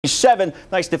7.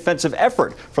 Nice defensive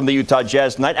effort from the Utah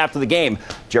Jazz tonight. After the game,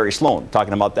 Jerry Sloan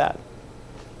talking about that.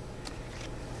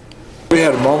 We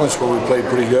had moments where we played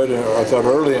pretty good. I thought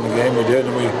early in the game we did,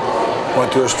 and we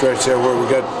went through a stretch there where we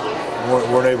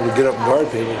weren't able to get up and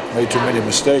guard people, made too many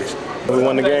mistakes. We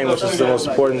won the game, which is the most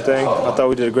important thing. I thought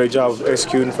we did a great job of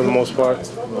executing for the most part.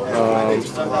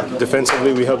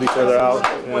 Defensively, we helped each other out.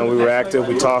 We were active,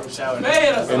 we talked.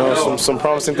 Some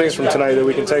promising things from tonight that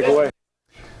we can take away.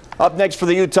 Up next for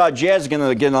the Utah Jazz, going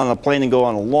to get on a plane and go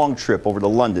on a long trip over to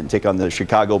London, take on the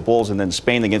Chicago Bulls, and then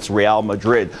Spain against Real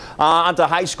Madrid. On to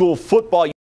high school football.